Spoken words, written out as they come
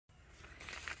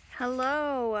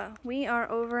Hello, we are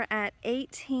over at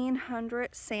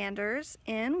 1800 Sanders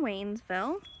in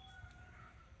Waynesville.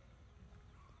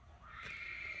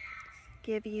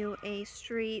 Give you a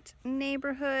street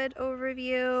neighborhood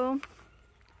overview.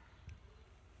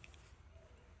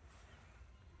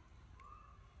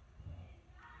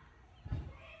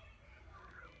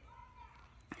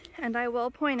 And I will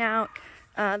point out,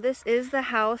 this is the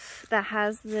house that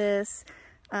has this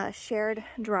shared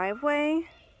driveway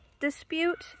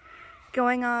dispute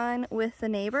going on with the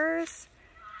neighbors.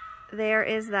 There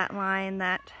is that line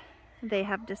that they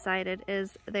have decided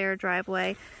is their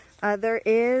driveway. There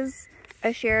is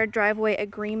a shared driveway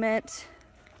agreement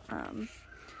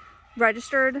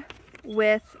registered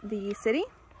with the city,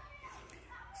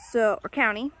 or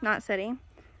county, not city.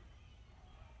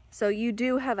 So you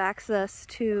do have access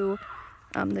to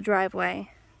the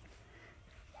driveway.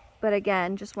 But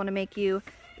again, just want to make you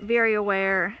very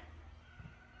aware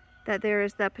that there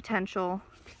is the potential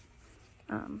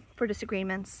for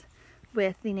disagreements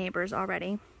with the neighbors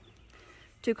already.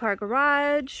 2-car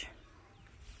garage.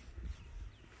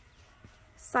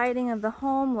 Siding of the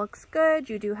home looks good.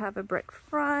 You do have a brick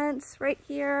front right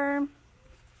here.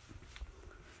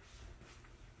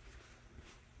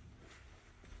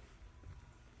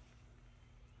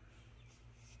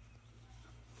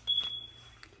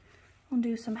 We'll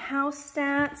do some house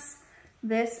stats.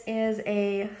 This is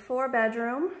a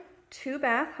 4-bedroom,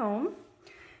 2-bath home.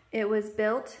 It was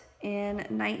built in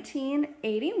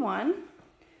 1981.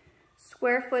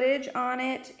 Square footage on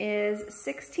it is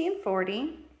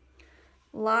 1640.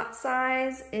 Lot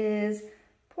size is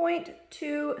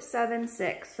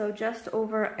 0.276, so just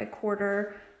over a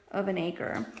quarter of an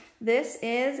acre. This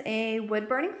is a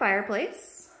wood-burning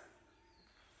fireplace.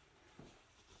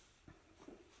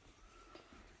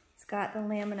 It's got the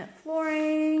laminate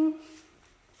flooring.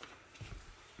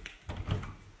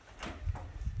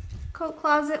 Coat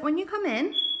closet when you come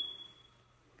in.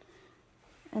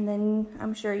 And then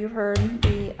I'm sure you've heard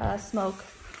the smoke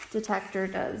detector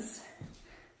does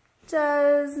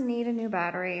need a new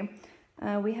battery.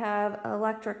 We have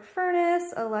electric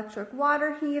furnace, electric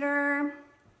water heater.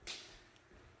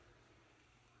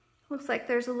 Looks like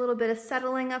there's a little bit of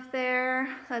settling up there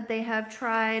that they have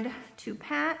tried to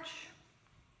patch.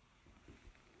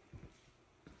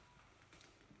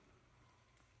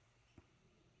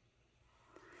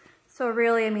 So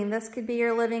really, I mean, this could be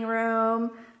your living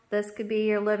room. This could be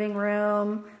your living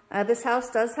room. This house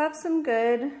does have some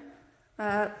good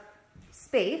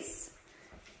space.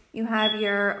 You have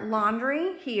your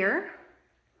laundry here,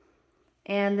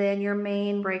 and then your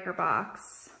main breaker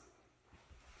box.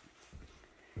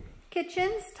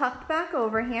 Kitchen's tucked back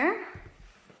over here.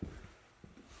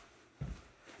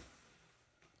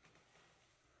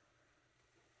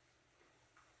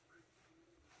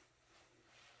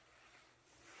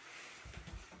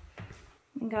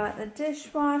 You got the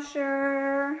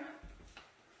dishwasher.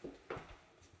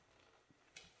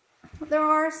 There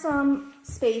are some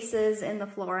spaces in the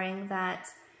flooring that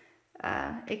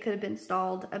it could have been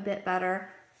installed a bit better.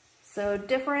 So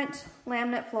different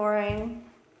laminate flooring,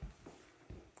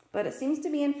 but it seems to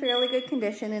be in fairly good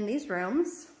condition in these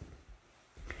rooms.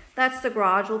 That's the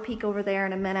garage. We'll peek over there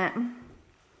in a minute.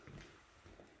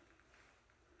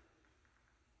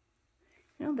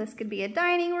 You know, this could be a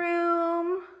dining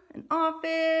room, an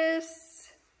office.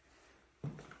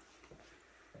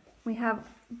 We have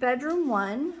bedroom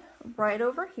 1 right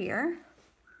over here.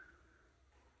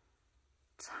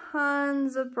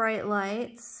 Tons of bright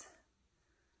lights.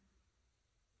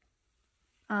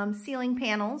 Ceiling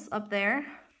panels up there.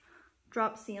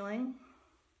 Drop ceiling.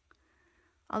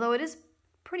 Although it is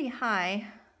pretty high.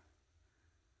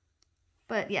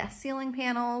 But yeah, ceiling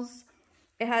panels.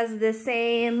 It has the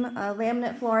same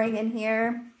laminate flooring in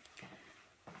here.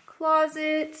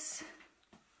 Closets.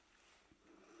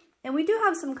 And we do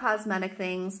have some cosmetic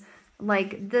things,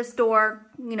 like this door,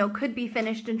 you know, could be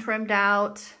finished and trimmed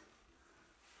out.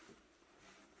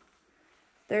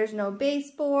 There's no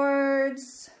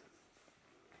baseboards.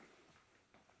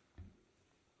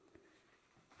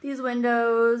 These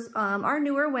windows are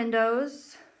newer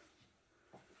windows.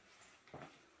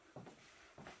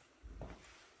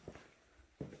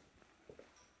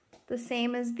 The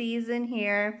same as these in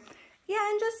here. Yeah,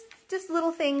 and just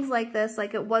little things like this,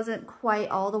 like it wasn't quite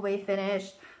all the way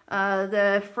finished.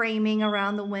 The framing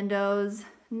around the windows,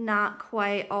 not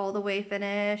quite all the way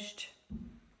finished.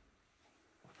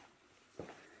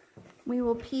 We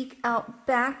will peek out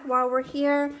back while we're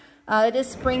here. It is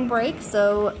spring break,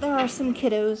 so there are some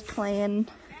kiddos playing.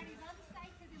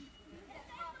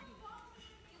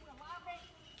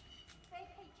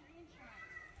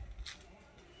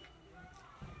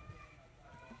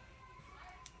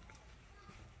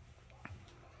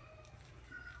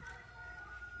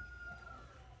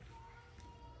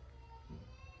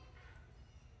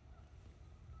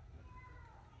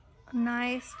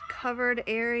 Nice covered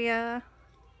area.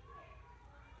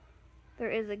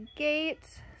 There is a gate,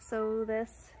 so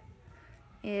this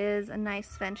is a nice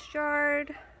fenced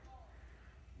yard,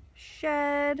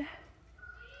 shed.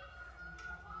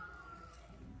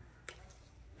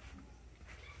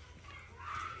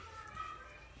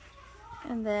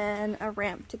 And then a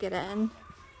ramp to get in.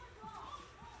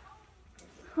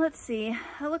 Let's see,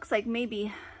 it looks like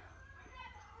maybe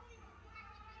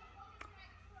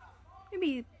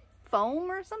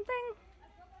foam or something.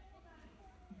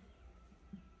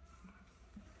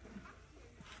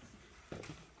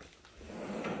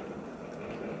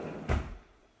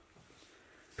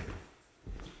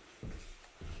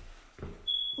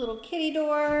 Little kitty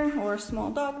door or small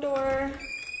dog door.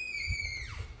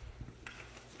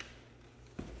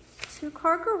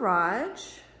 2-car garage.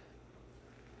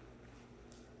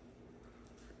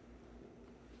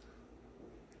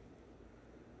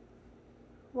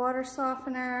 Water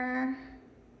softener.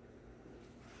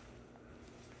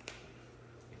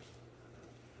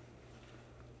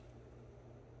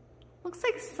 Looks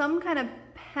like some kind of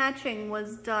patching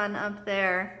was done up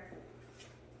there.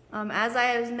 As I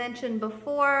have mentioned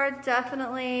before,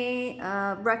 definitely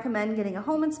recommend getting a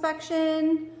home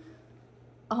inspection.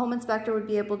 A home inspector would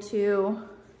be able to,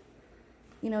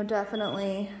 you know,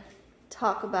 definitely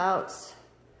talk about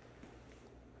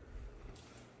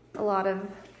a lot of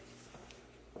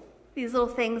these little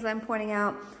things I'm pointing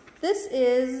out. This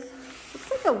looks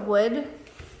like a wood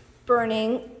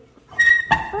burning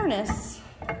furnace.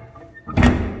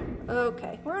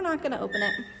 Okay, we're not gonna open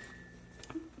it.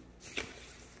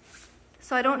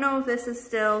 So I don't know if this is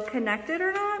still connected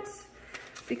or not,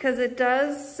 because it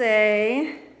does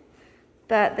say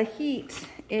that the heat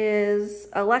is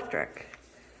electric.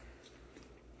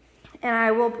 And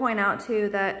I will point out too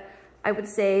that I would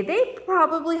say they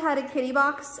probably had a kitty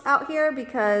box out here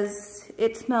because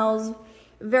it smells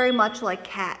very much like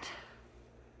cat.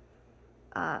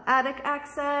 Attic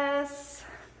access.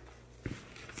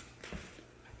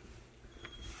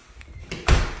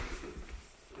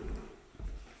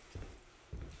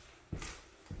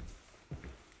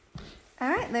 All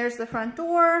right, there's the front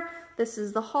door. This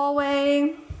is the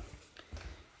hallway.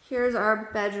 Here's our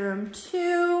bedroom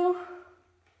 2.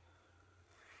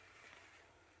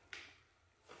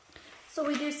 So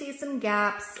we do see some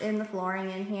gaps in the flooring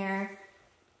in here.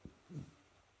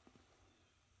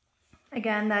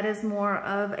 Again, that is more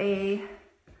of a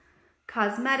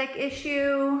cosmetic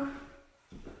issue.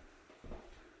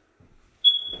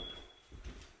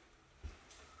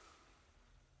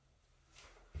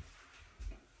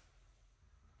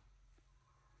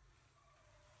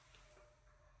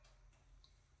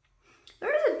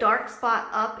 There is a dark spot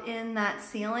up in that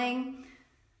ceiling.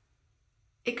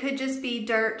 It could just be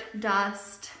dirt,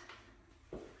 dust.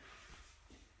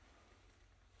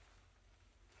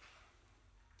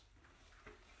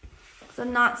 So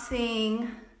not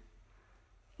seeing,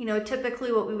 you know,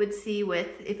 typically what we would see with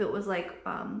if it was like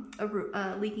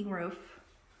a leaking roof.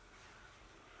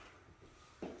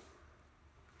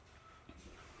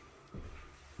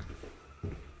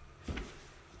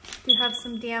 Do have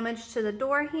some damage to the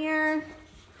door here.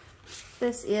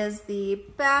 This is the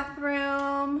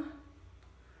bathroom.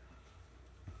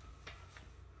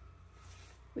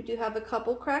 We do have a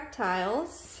couple cracked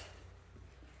tiles.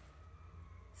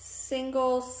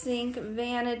 Single sink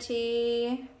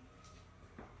vanity.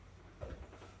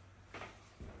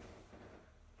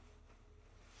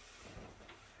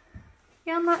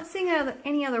 Yeah, I'm not seeing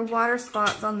any other water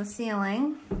spots on the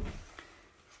ceiling.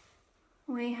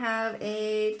 We have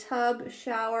a tub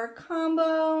shower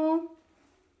combo.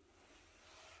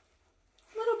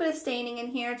 A little bit of staining in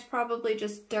here. It's probably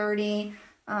just dirty.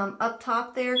 Up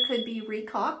top there could be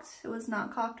re-caulked. It was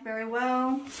not caulked very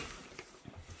well.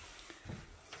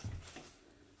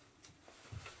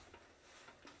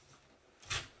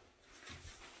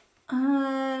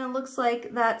 It looks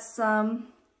like that's some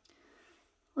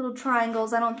little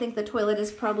triangles. I don't think the toilet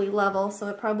is probably level, so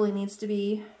it probably needs to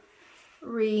be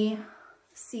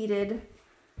reseated.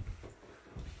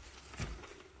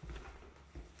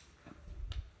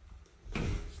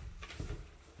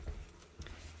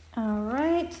 All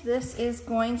right, this is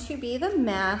going to be the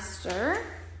master.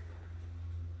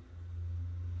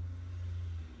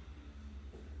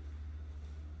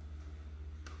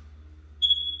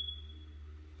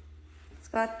 It's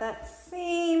got that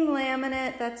same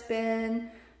laminate that's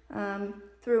been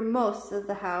through most of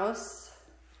the house.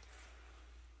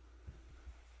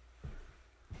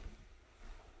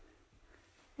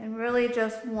 And really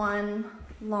just one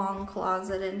long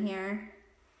closet in here.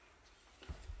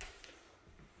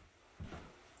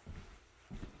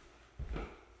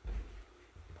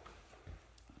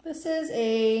 This is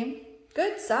a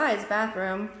good size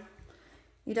bathroom.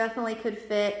 You definitely could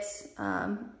fit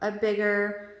a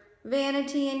bigger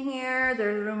vanity in here.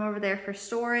 There's room over there for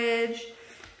storage.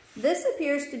 This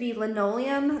appears to be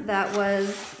linoleum that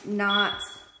was not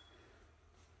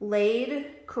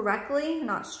laid correctly,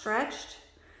 not stretched.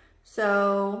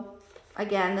 So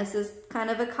again, this is kind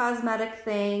of a cosmetic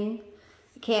thing.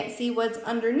 You can't see what's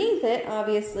underneath it,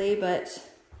 obviously, but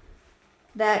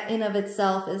that in of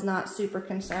itself is not super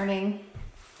concerning.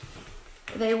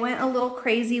 They went a little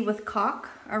crazy with caulk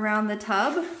around the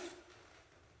tub.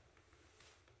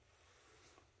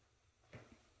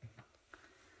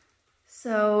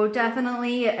 So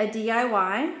definitely a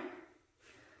DIY.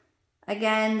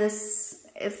 Again, this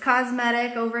is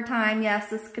cosmetic over time. Yes,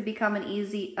 this could become an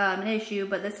issue,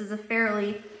 but this is a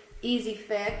fairly easy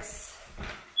fix.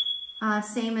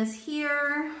 Same as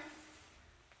here.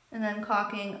 And then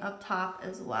caulking up top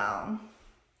as well.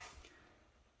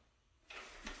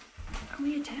 Are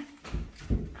we at 10?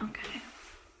 Okay.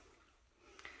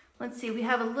 Let's see, we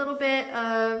have a little bit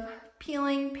of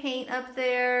peeling paint up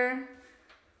there.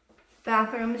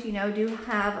 Bathrooms, you know, do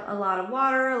have a lot of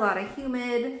water, a lot of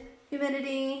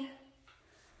humidity.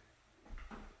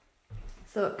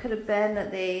 So it could have been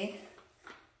that they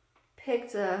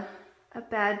picked a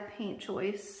bad paint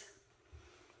choice.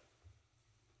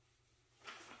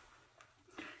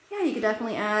 Yeah, you could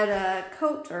definitely add a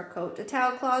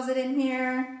towel closet in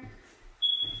here.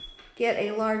 Get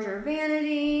a larger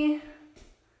vanity.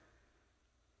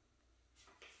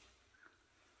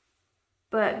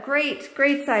 But great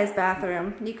size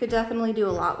bathroom. You could definitely do a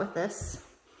lot with this.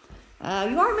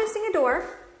 You are missing a door.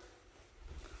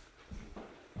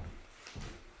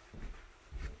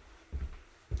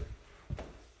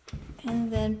 And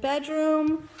then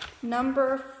bedroom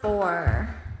number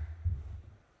 4.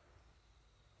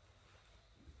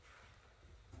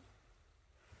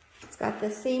 It's got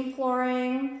the same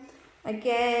flooring.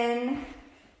 Again,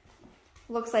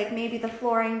 looks like maybe the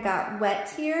flooring got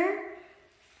wet here.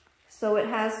 So it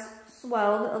has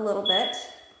swelled a little bit.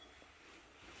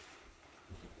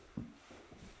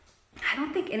 I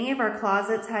don't think any of our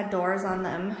closets had doors on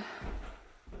them.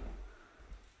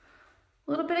 A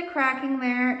little bit of cracking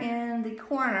there in the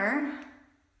corner.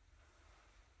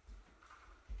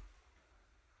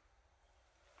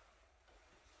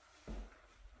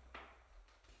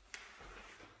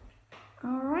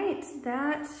 All right,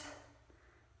 that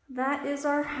is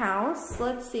our house.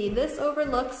 Let's see, this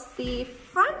overlooks the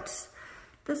front.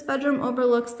 This bedroom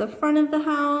overlooks the front of the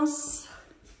house.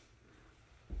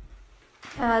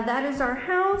 That is our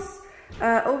house.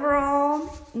 Overall,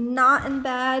 not in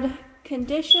bad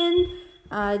condition.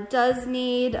 Does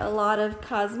need a lot of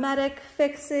cosmetic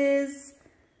fixes.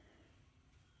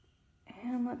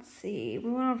 And let's see,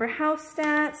 we went over house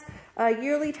stats.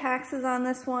 Yearly taxes on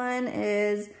this one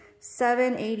is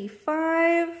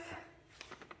 $785.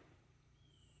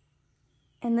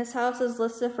 And this house is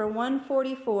listed for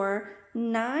 $144,900.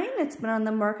 It's been on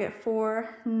the market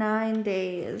for 9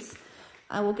 days.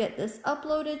 I will get this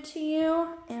uploaded to you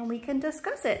and we can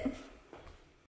discuss it.